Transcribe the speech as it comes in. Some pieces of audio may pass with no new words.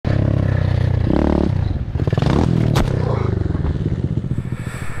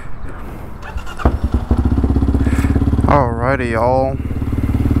Alrighty, y'all.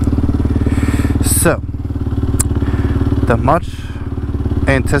 So, the much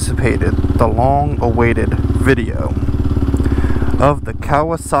anticipated, the long awaited video of the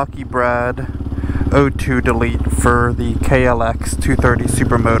KawasakiBrad O2 Delete for the KLX 230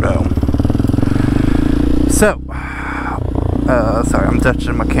 Supermoto. So, sorry, I'm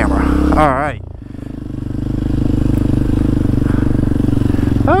touching my camera. Alright.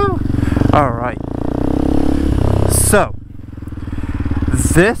 Oh, alright. So,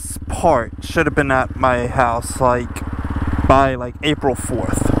 this part should have been at my house by April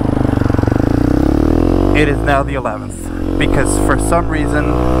 4th. It is now the 11th because for some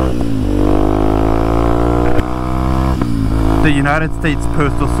reason the United States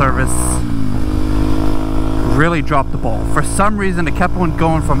Postal Service really dropped the ball. For some reason it kept on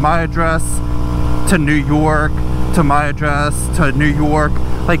going from my address to New York to my address to New York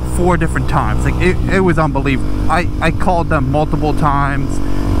like 4 different times. Like it was unbelievable. I called them multiple times,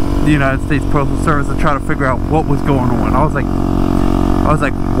 the United States Postal Service, to try to figure out what was going on. I was like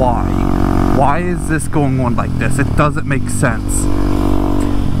why is this going on like this? It doesn't make sense.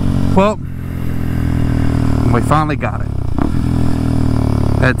 Well, we finally got it.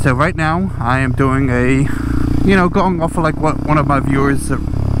 And so right now I am doing a, going off of like what one of my viewers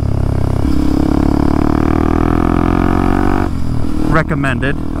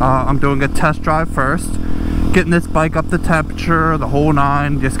recommended. I'm doing a test drive first, getting this bike up to temperature, the whole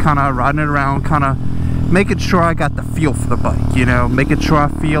 9, just kind of riding it around, kind of making sure I got the feel for the bike, making sure I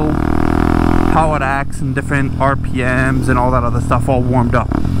feel how it acts and different RPMs and all that other stuff all warmed up.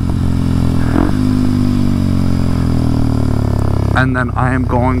 And then I am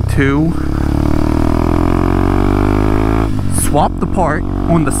going to swap the part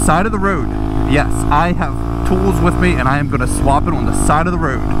on the side of the road. Yes, I have tools with me and I am going to swap it on the side of the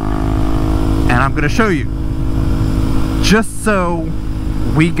road. And I'm going to show you. Just so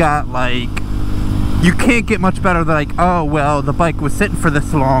we got you can't get much better than oh well, the bike was sitting for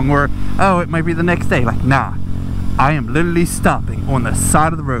this long, or oh, it might be the next day. Nah, I am literally stopping on the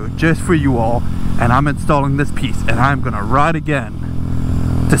side of the road just for you all, and I'm installing this piece and I'm gonna ride again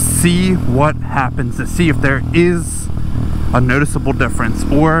to see what happens, to see if there is a noticeable difference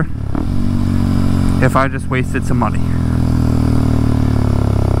or if I just wasted some money.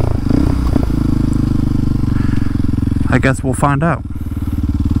 I guess we'll find out.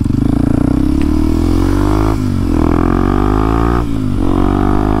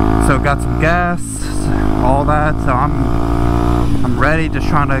 So got some gas, all that, so I'm ready, just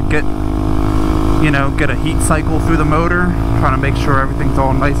trying to get a heat cycle through the motor, trying to make sure everything's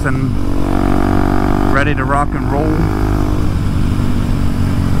all nice and ready to rock and roll.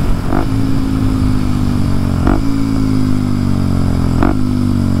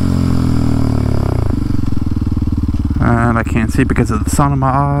 And I can't see because of the sun in my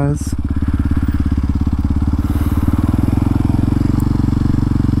eyes.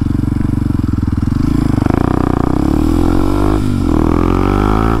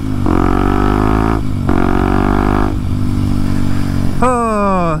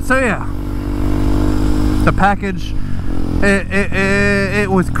 So yeah, the package, it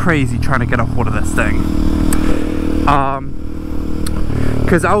was crazy trying to get a hold of this thing.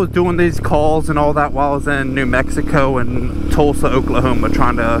 Because I was doing these calls and all that while I was in New Mexico and Tulsa, Oklahoma,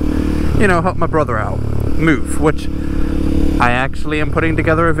 trying to, help my brother out, move, which I actually am putting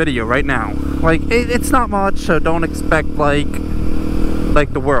together a video right now. It's not much, so don't expect like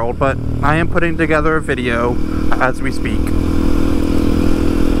the world, but I am putting together a video as we speak.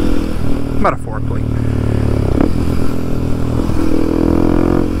 Metaphorically,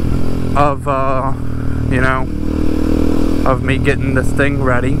 of of me getting this thing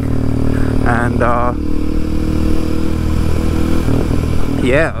ready, and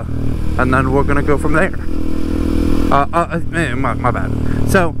yeah, and then we're gonna go from there. My bad.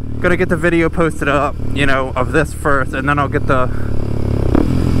 So gonna get the video posted up, of this first, and then I'll get the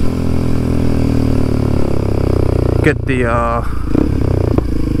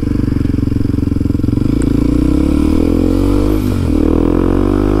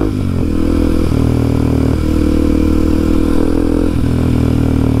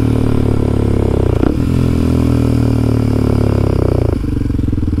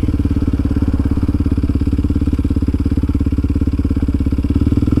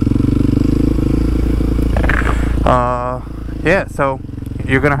yeah, so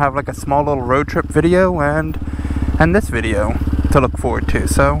you're gonna have like a small little road trip video and this video to look forward to.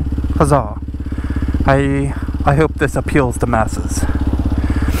 So huzzah! I hope this appeals to masses.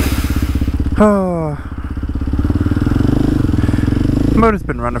 motor's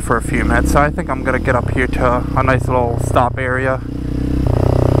been running for a few minutes, so I think I'm gonna get up here to a nice little stop area.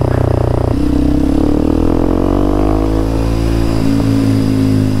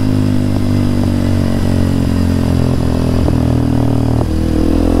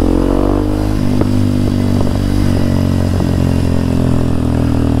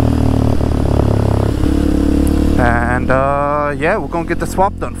 And yeah, we're gonna get the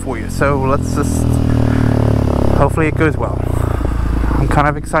swap done for you, so let's just hopefully it goes well. I'm kind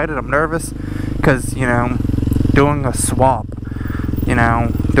of excited. I'm nervous because, you know, doing a swap, you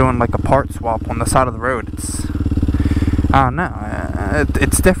know, doing like a part swap on the side of the road, it's, I don't know,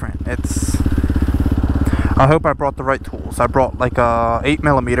 it's different. I hope I brought the right tools. I brought like a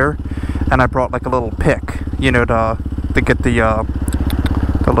 8mm, and I brought like a little pick, you know, to get the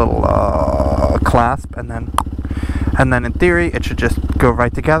little clasp, and then in theory it should just go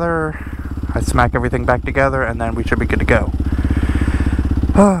right together. I smack everything back together, and then we should be good to go.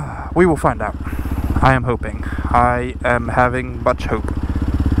 We will find out. I am hoping. I am having much hope.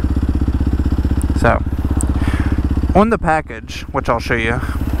 So, on the package, which I'll show you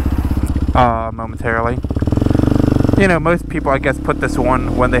momentarily, you know, most people I guess put this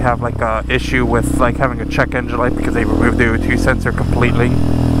on when they have like a issue with like having a check engine light because they removed the O2 sensor completely.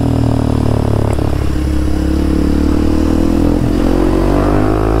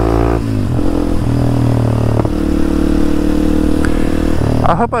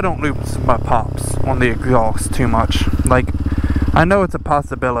 I hope I don't lose my pops on the exhaust too much. Like, I know it's a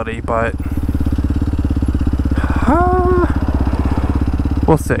possibility, but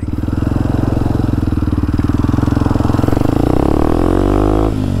we'll see.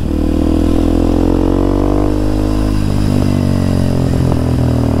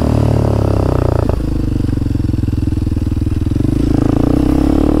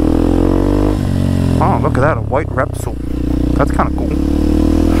 Oh, look at that, a white Repsol. That's kind of cool.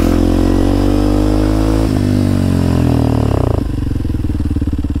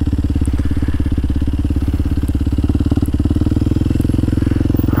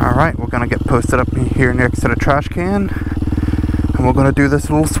 Alright, we're going to get posted up here next to the trash can, and we're going to do this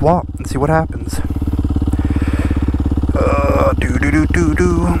little swap and see what happens.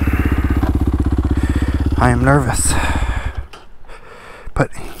 I am nervous, but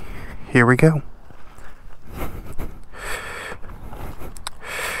here we go.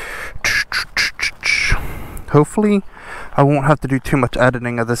 Hopefully I won't have to do too much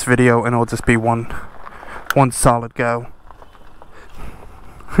editing of this video, and it'll just be one solid go.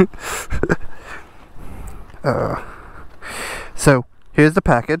 So here's the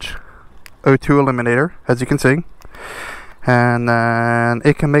package, O2 eliminator, as you can see, and then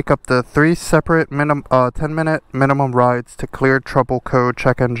it can make up to 3 separate 10-minute minimum rides to clear trouble code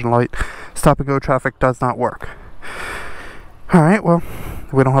check engine light. Stop and go traffic does not work. Alright, well,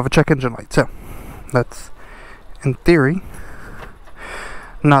 we don't have a check engine light, so that's, in theory,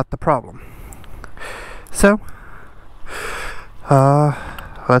 not the problem. So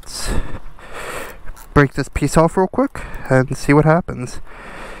let's break this piece off real quick and see what happens.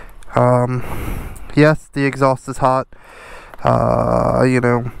 Yes, the exhaust is hot. You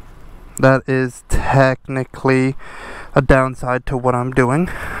know, that is technically a downside to what I'm doing.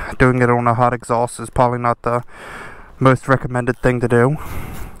 Doing it on a hot exhaust is probably not the most recommended thing to do.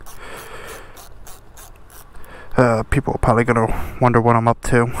 People are probably gonna wonder what I'm up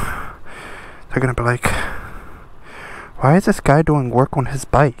to. They're gonna be like, why is this guy doing work on his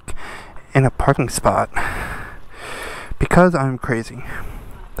bike in a parking spot? Because I'm crazy.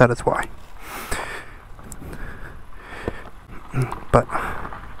 That is why. But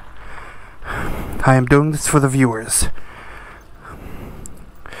I am doing this for the viewers.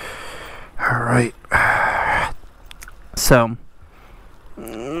 Alright. So,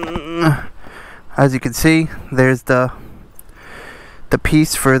 as you can see, there's the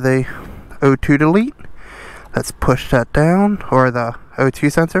piece for the O2 delete. Let's push that down, or the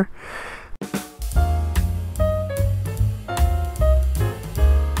O2 sensor.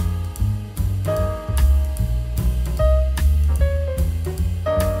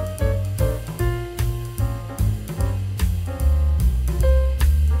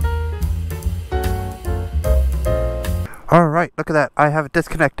 Alright, look at that. I have it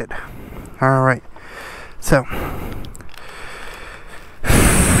disconnected. Alright. So,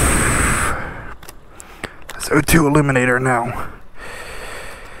 this O2 eliminator now.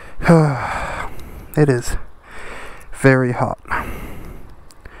 It is very hot. I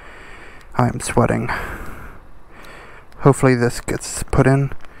am sweating. Hopefully this gets put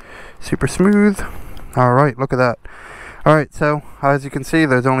in super smooth. Alright, look at that. Alright, so as you can see,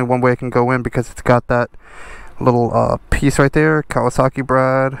 there's only one way it can go in because it's got that little piece right there,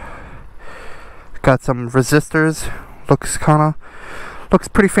 KawasakiBrad. Got some resistors. Looks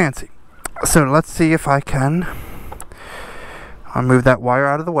pretty fancy. So let's see if I can move that wire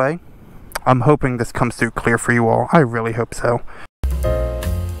out of the way. I'm hoping this comes through clear for you all. I really hope so.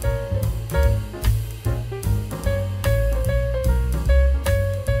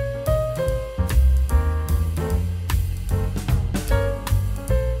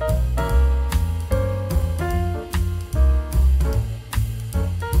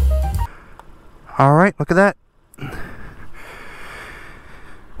 Alright, look at that.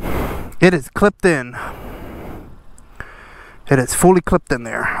 It is clipped in. It is fully clipped in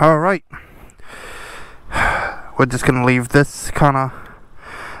there. Alright. We're just going to leave this kind of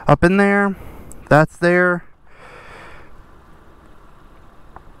up in there. That's there.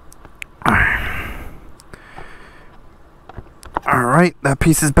 Alright, that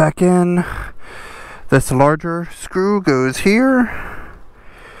piece is back in. This larger screw goes here.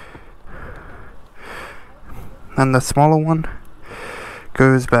 And the smaller one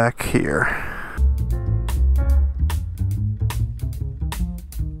goes back here.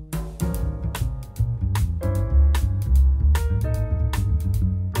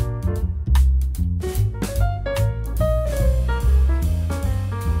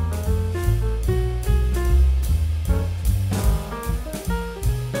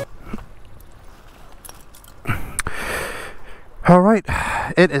 All right,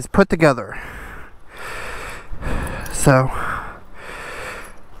 it is put together. So,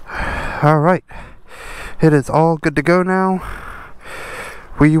 all right, it is all good to go now.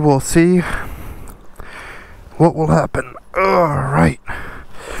 We will see what will happen. All right.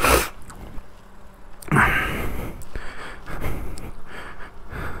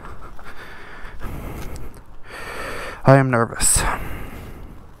 I am nervous,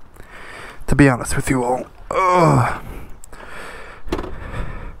 to be honest with you all. Ugh.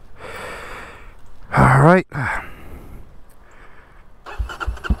 All right.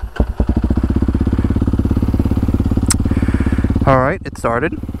 Alright, it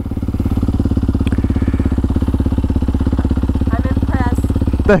started. I'm impressed.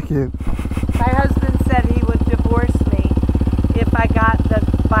 Thank you. My husband said he would divorce me if I got the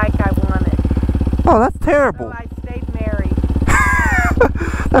bike I wanted. Oh, that's terrible. So I stayed married.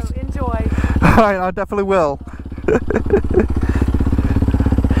 So enjoy. Alright, I definitely will.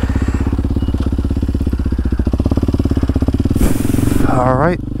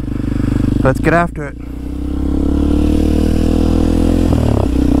 Alright, let's get after it.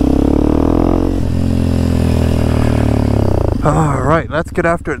 Alright, let's get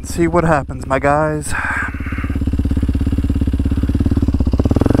after it and see what happens, my guys.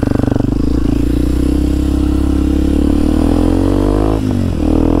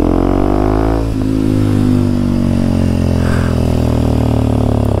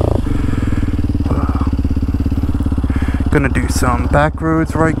 Gonna do some back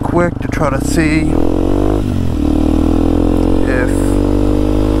roads right quick to try to see if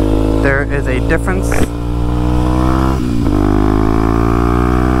there is a difference.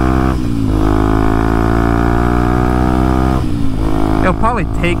 It'll probably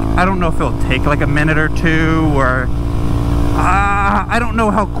take, I don't know if it'll take like a minute or two, or I don't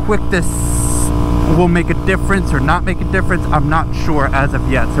know how quick this will make a difference or not make a difference. I'm not sure as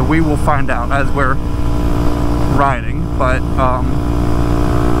of yet, so we will find out as we're riding. But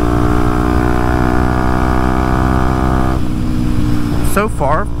so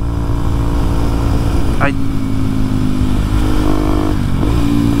far I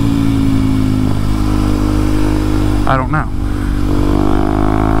don't know.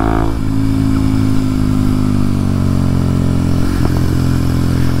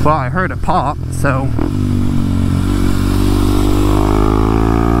 Well, I heard it pop, so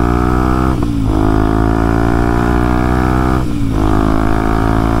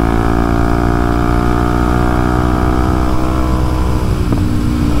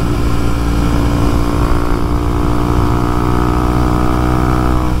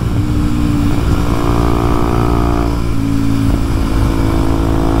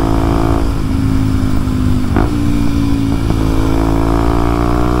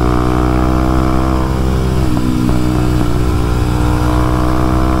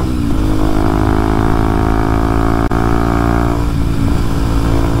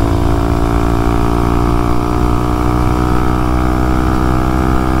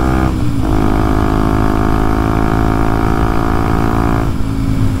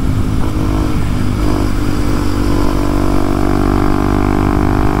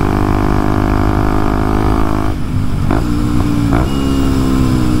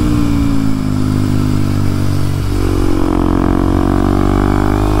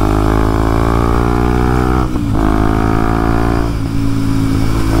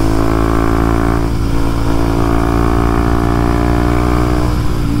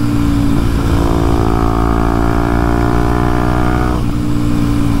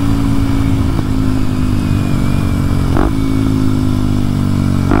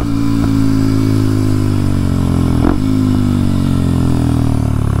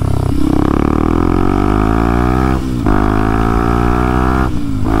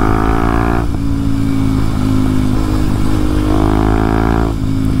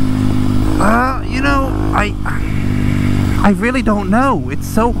really don't know. It's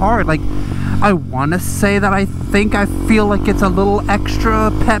so hard. Like, I want to say that I feel like it's a little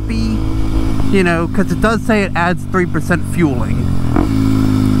extra peppy, you know, because it does say it adds 3% fueling,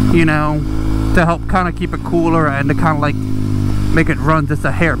 you know, to help kind of keep it cooler and to kind of like make it run just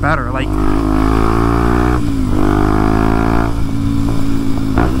a hair better. Like,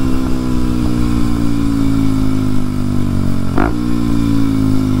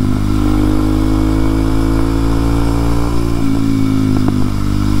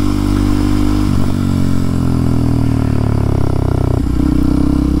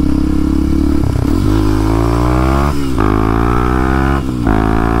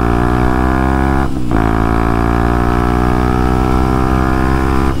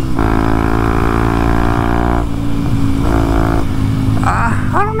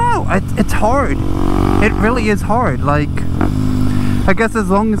 it's hard. It really is hard. Like, I guess as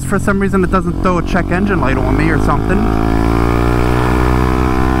long as for some reason it doesn't throw a check engine light on me or something.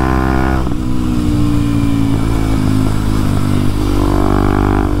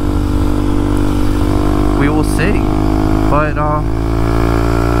 We will see. But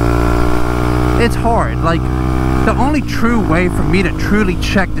it's hard. Like, the only true way for me to truly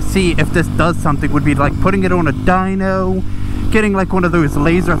check to see if this does something would be like putting it on a dyno, getting like one of those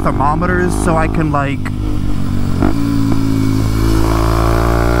laser thermometers so I can like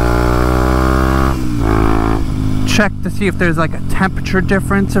check to see if there's like a temperature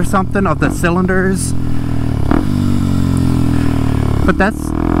difference or something of the cylinders. But that's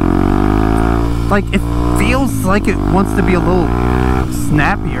like, it feels like it wants to be a little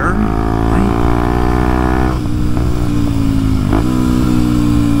snappier.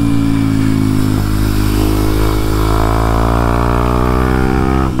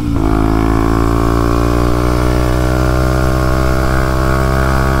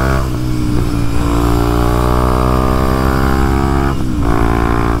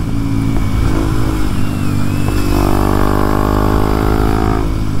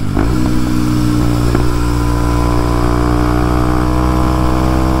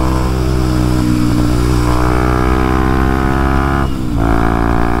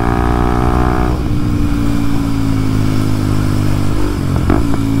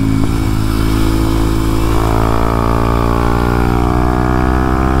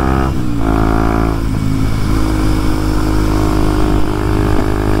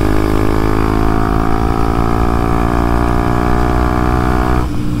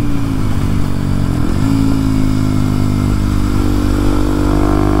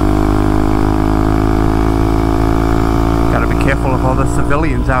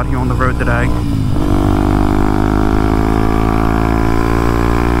 Civilians out here on the road today.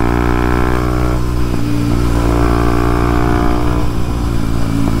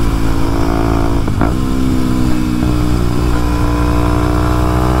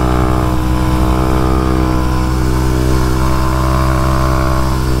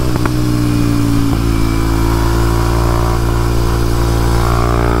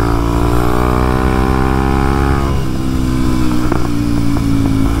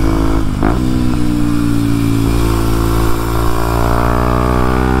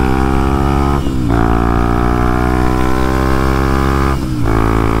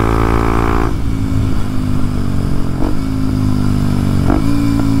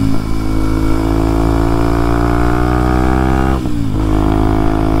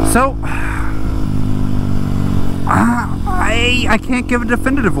 So, I can't give a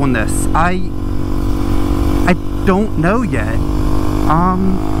definitive on this. I don't know yet.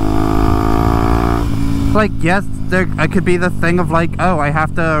 Like, yes, I could be the thing of like, oh, I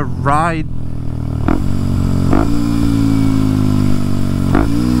have to ride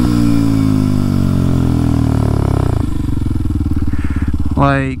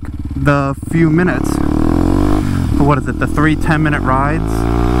like the few minutes. What is it? The 3 10-minute rides.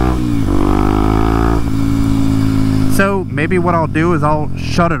 So maybe what I'll do is I'll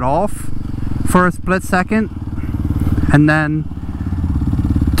shut it off for a split second and then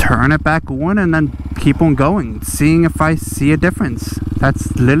turn it back on and then keep on going, seeing if I see a difference.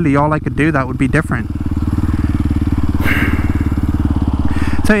 That's literally all I could do that would be different.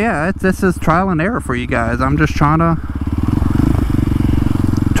 So yeah, this is trial and error for you guys. I'm just trying to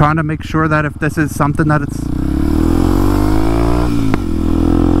make sure that if this is something that it's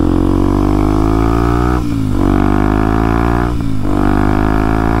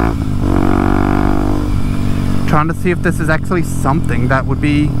trying to see if this is actually something that would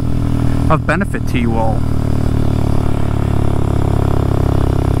be of benefit to you all.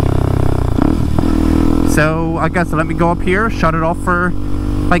 So I guess let me go up here, shut it off for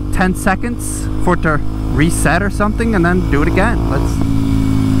like 10 seconds for it to reset or something and then do it again.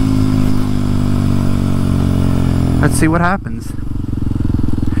 Let's see what happens.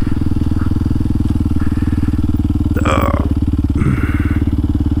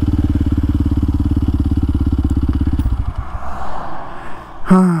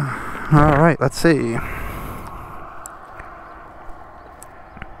 Alright, let's see.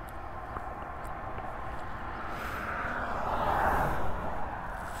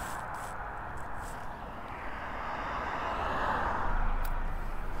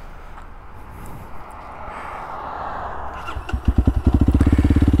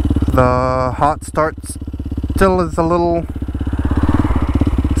 The hot start still is a little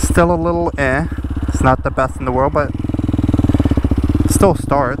eh. It's not the best in the world, but it still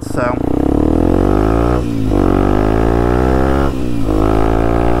starts, so.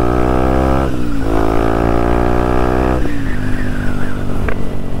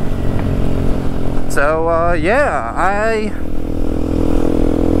 So, yeah, I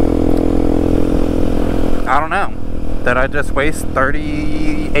don't know. Did I just waste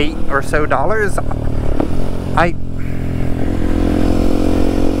 $38 or so?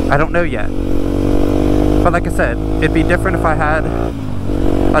 I don't know yet. But like I said, it'd be different if I had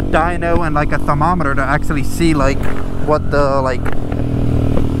a dyno and like a thermometer to actually see like what the like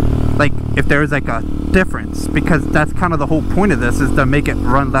if there's like a difference, because that's kind of the whole point of this, is to make it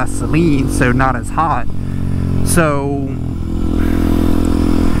run less lean, so not as hot. So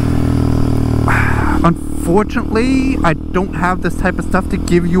unfortunately, I don't have this type of stuff to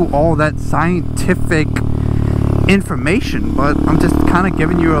give you all that scientific information, but I'm just kind of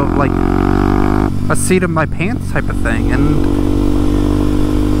giving you a seat of my pants type of thing. And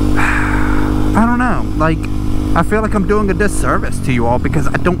I don't know, like, I feel like I'm doing a disservice to you all because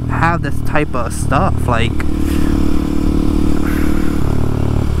I don't have this type of stuff, like.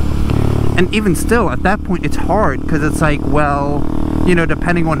 And even still, at that point, it's hard because it's like, well, you know,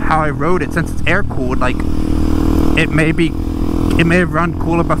 depending on how I rode it, since it's air cooled, like, it may have run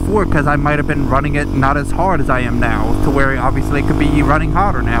cooler before because I might have been running it not as hard as I am now, to where obviously it could be running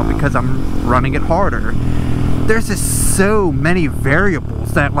hotter now because I'm running it harder. There's just so many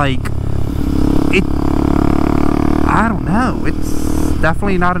variables that, like, I don't know, it's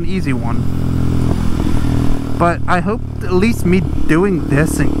definitely not an easy one. But I hope at least me doing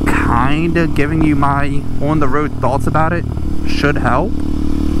this and kind of giving you my on-the-road thoughts about it should help.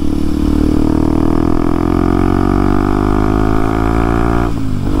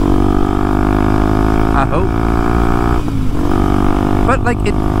 I hope. But like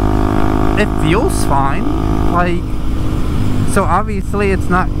it feels fine. Like, so obviously it's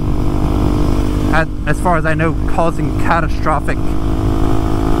not, as far as I know, causing catastrophic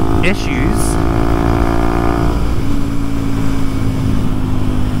issues.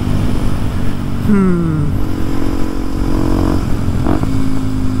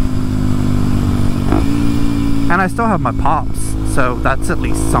 And I still have my pops, so that's at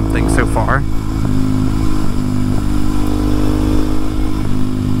least something so far.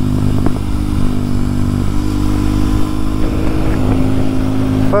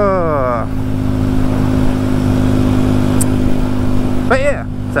 But yeah,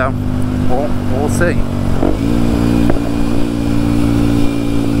 so we'll see.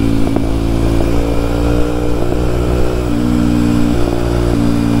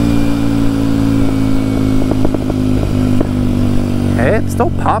 Hey, it's still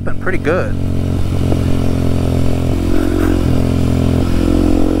popping pretty good.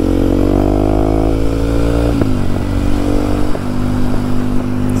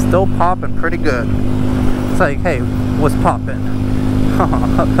 Still popping pretty good. It's like, hey, what's popping?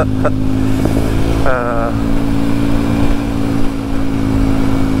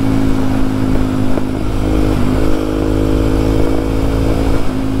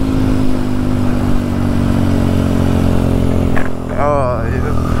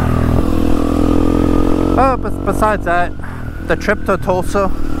 But besides that, the trip to Tulsa,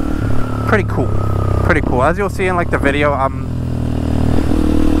 pretty cool. Pretty cool. As you'll see in like the video, I'm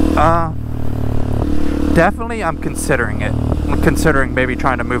definitely considering it. I'm considering maybe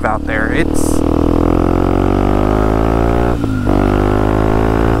trying to move out there. It's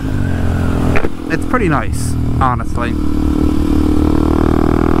pretty nice, honestly.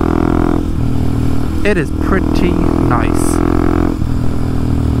 It is pretty nice.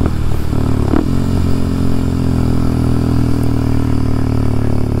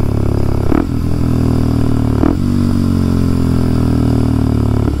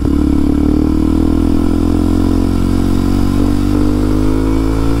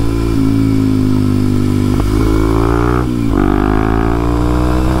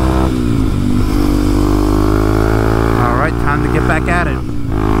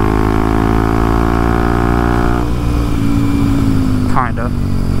 Kinda.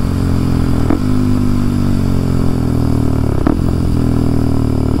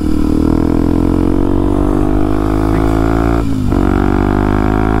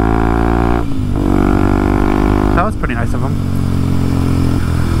 That was pretty nice of him.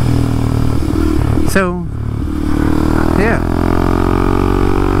 So, yeah.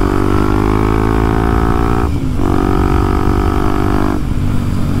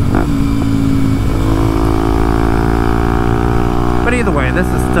 But either way, this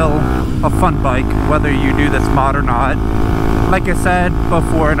is still a fun bike, whether you do this mod or not. Like I said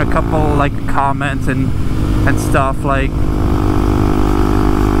before in a couple like comments and stuff, like,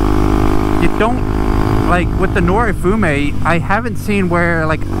 you don't, like with the Norifume, I haven't seen where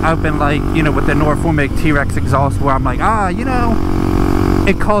like I've been like, you know, with the Norifume T-Rex exhaust where I'm like, you know,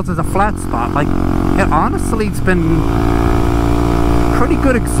 it causes a flat spot. Like, it honestly, it's been pretty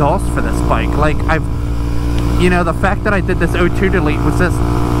good exhaust for this bike. Like, you know, the fact that I did this O2 Delete was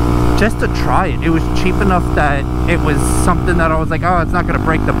just to try it. It was cheap enough that it was something that I was like, it's not gonna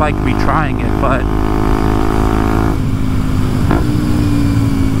break the bike me trying it, but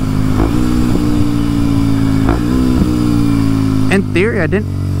in theory,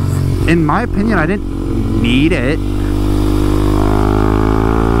 in my opinion, I didn't need it.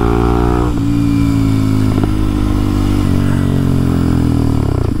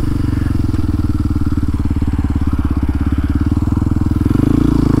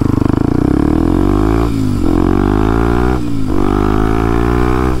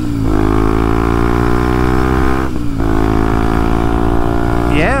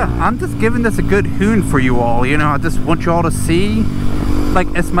 I'm just giving this a good hoon for you all, you know. I just want you all to see.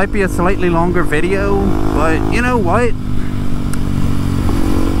 Like, this might be a slightly longer video, but you know what?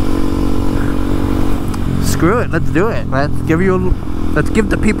 Screw it, let's do it. Let's give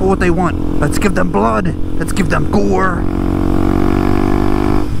the people what they want. Let's give them blood. Let's give them gore.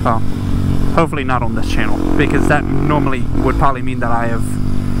 Oh, hopefully not on this channel, because that normally would probably mean that I have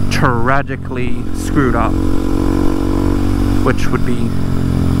tragically screwed up, which would be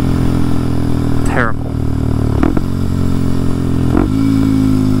terrible.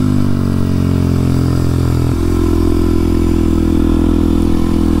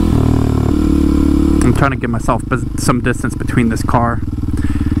 I'm trying to give myself some distance between this car,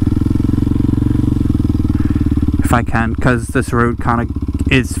 if I can, because this road kind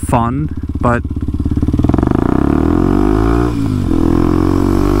of is fun, but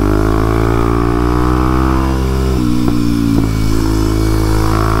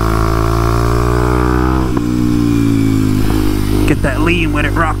get that lean with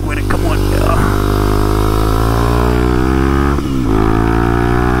it, rock with it, come on.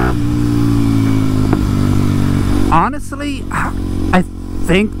 Honestly, I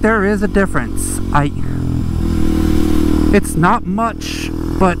think there is a difference. It's not much,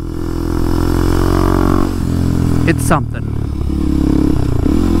 but it's something.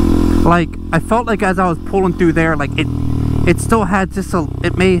 Like, I felt like as I was pulling through there, like it still had just a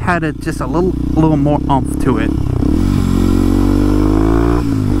little more oomph to it.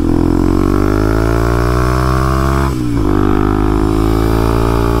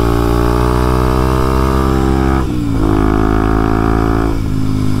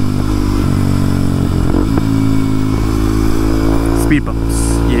 Speed bumps,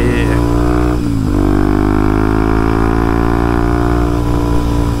 yeah.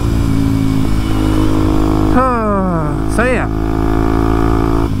 So yeah.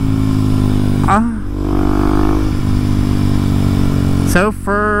 So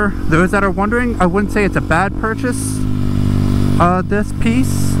for those that are wondering, I wouldn't say it's a bad purchase. This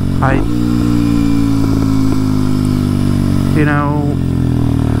piece, you know,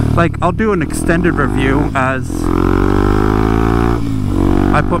 like, I'll do an extended review as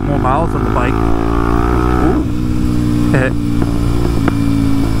I put more miles on the bike.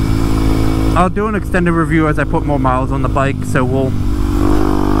 I'll do an extended review as I put more miles on the bike, so we'll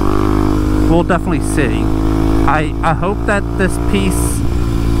definitely see. I hope that this piece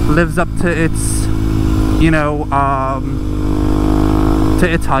lives up to its, you know, to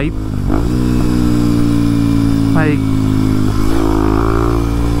its hype. Like,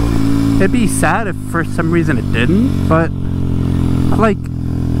 it'd be sad if for some reason it didn't, but like,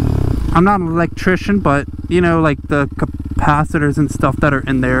 I'm not an electrician, but you know, like the capacitors and stuff that are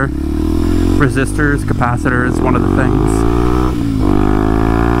in there, resistors, capacitors, one of the things,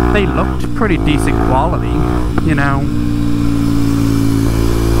 they looked pretty decent quality, you know.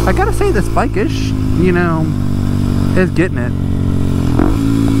 I gotta say, this bike is, you know, is getting it.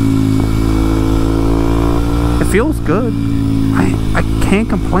 It feels good. I can't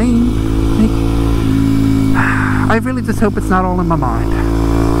complain. I really just hope it's not all in my mind.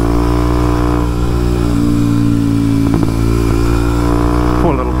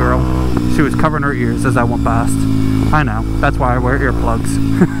 Poor little girl. She was covering her ears as I went past. I know, that's why I wear earplugs.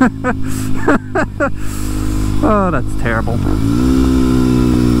 Oh, that's terrible.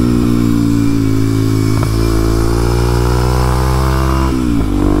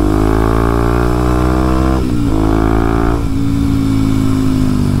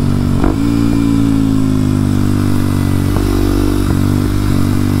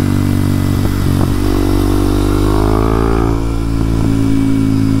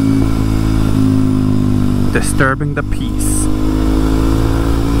 Disturbing the peace.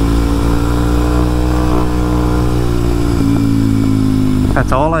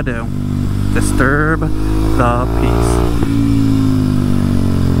 That's all I do. Disturb the peace.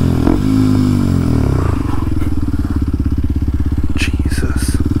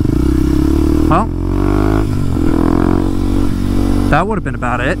 Jesus. Well, that would have been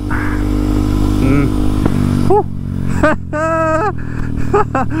about it. Whew.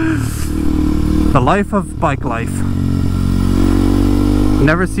 The life of bike life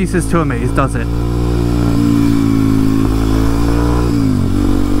never ceases to amaze, does it?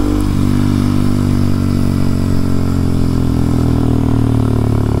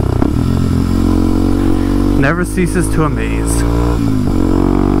 Never ceases to amaze.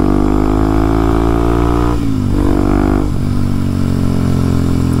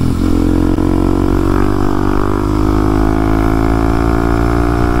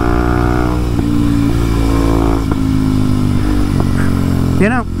 You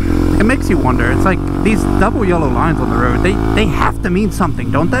know, it makes you wonder. It's like these double yellow lines on the road, they have to mean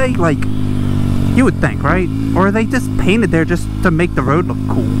something, don't they? Like, you would think, right? Or are they just painted there just to make the road look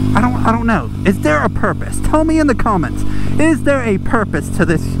cool? I don't know. Is there a purpose? Tell me in the comments. Is there a purpose to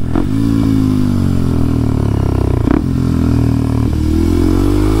this?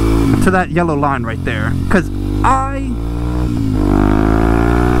 To that yellow line right there? Because I,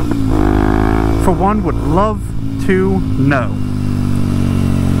 for one, would love to know.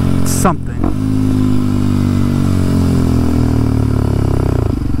 Something.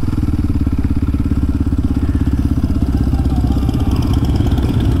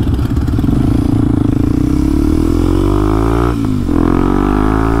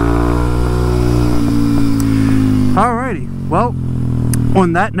 Alrighty, well,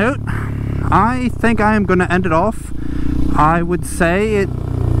 on that note, I think I am going to end it off. I would say it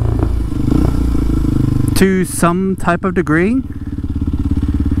to some type of degree.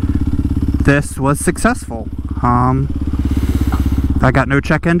 This was successful. I got no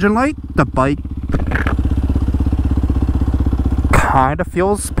check engine light. The bike kind of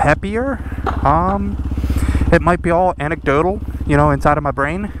feels peppier. It might be all anecdotal, you know, inside of my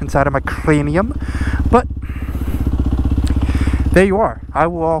brain, inside of my cranium, but there you are. I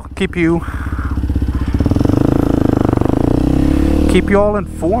will keep you all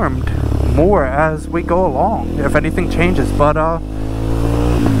informed more as we go along if anything changes, but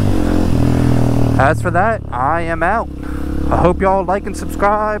as for that, I am out. I hope y'all like and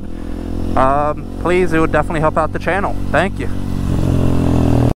subscribe. Please, it would definitely help out the channel. Thank you.